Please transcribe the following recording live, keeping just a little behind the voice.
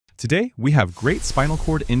Today, we have great spinal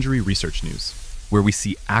cord injury research news, where we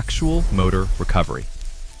see actual motor recovery.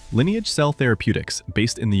 Lineage Cell Therapeutics,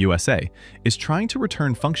 based in the USA, is trying to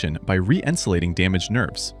return function by re-insulating damaged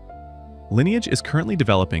nerves. Lineage is currently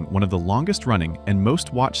developing one of the longest-running and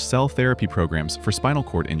most-watched cell therapy programs for spinal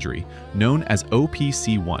cord injury, known as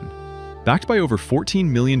OPC1. Backed by over $14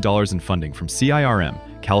 million in funding from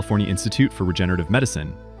CIRM, California Institute for Regenerative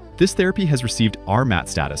Medicine, this therapy has received RMAT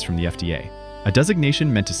status from the FDA, a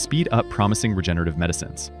designation meant to speed up promising regenerative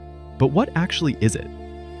medicines. But what actually is it?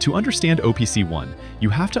 To understand OPC1,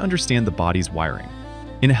 you have to understand the body's wiring.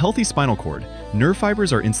 In a healthy spinal cord, nerve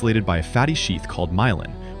fibers are insulated by a fatty sheath called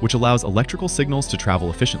myelin, which allows electrical signals to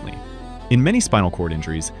travel efficiently. In many spinal cord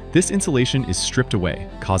injuries, this insulation is stripped away,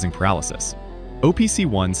 causing paralysis.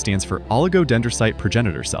 OPC1 stands for Oligodendrocyte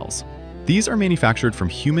Progenitor Cells. These are manufactured from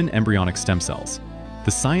human embryonic stem cells.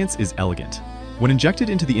 The science is elegant. When injected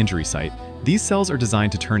into the injury site, these cells are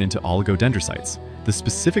designed to turn into oligodendrocytes, the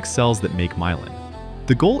specific cells that make myelin.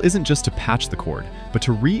 The goal isn't just to patch the cord, but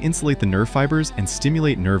to re-insulate the nerve fibers and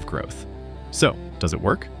stimulate nerve growth. So, does it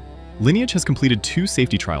work? Lineage has completed 2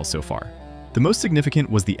 safety trials so far. The most significant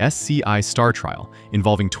was the SCiStar trial,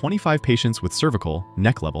 involving 25 patients with cervical,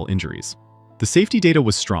 neck-level injuries. The safety data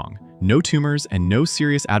was strong, no tumors and no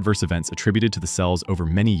serious adverse events attributed to the cells over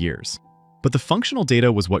many years. But the functional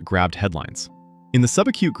data was what grabbed headlines. In the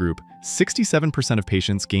subacute group, 67% of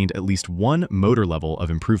patients gained at least 1 motor level of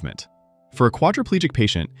improvement. For a quadriplegic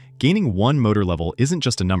patient, gaining 1 motor level isn't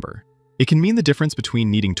just a number. It can mean the difference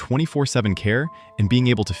between needing 24/7 care and being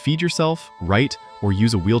able to feed yourself, write, or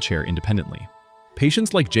use a wheelchair independently.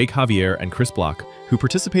 Patients like Javier and Kris, who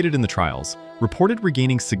participated in the trials, reported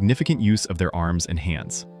regaining significant use of their arms and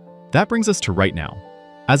hands. That brings us to right now.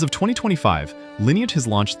 As of 2025, Lineage has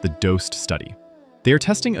launched the DOSED study. They are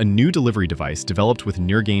testing a new delivery device developed with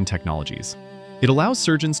Neurgain technologies. It allows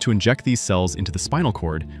surgeons to inject these cells into the spinal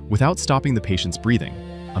cord without stopping the patient's breathing,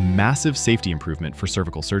 a massive safety improvement for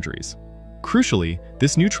cervical surgeries. Crucially,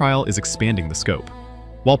 this new trial is expanding the scope.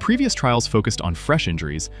 While previous trials focused on fresh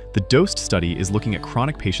injuries, the DOSED study is looking at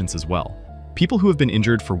chronic patients as well, people who have been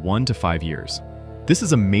injured for 1 to 5 years. This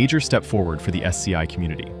is a major step forward for the SCI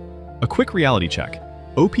community. A quick reality check: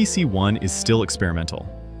 OPC1 is still experimental.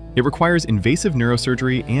 It requires invasive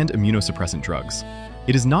neurosurgery and immunosuppressant drugs.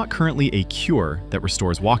 It is not currently a cure that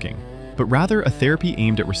restores walking, but rather a therapy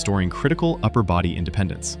aimed at restoring critical upper body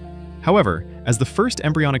independence. However, as the first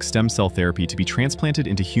embryonic stem cell therapy to be transplanted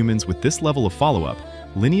into humans with this level of follow-up,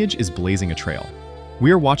 Lineage is blazing a trail.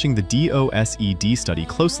 We are watching the DOSED study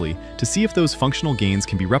closely to see if those functional gains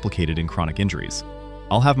can be replicated in chronic injuries.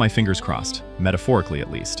 I'll have my fingers crossed, metaphorically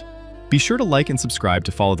at least. Be sure to like and subscribe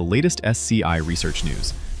to follow the latest SCI research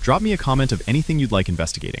news. Drop me a comment of anything you'd like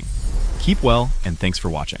investigating. Keep well, and thanks for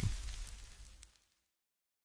watching.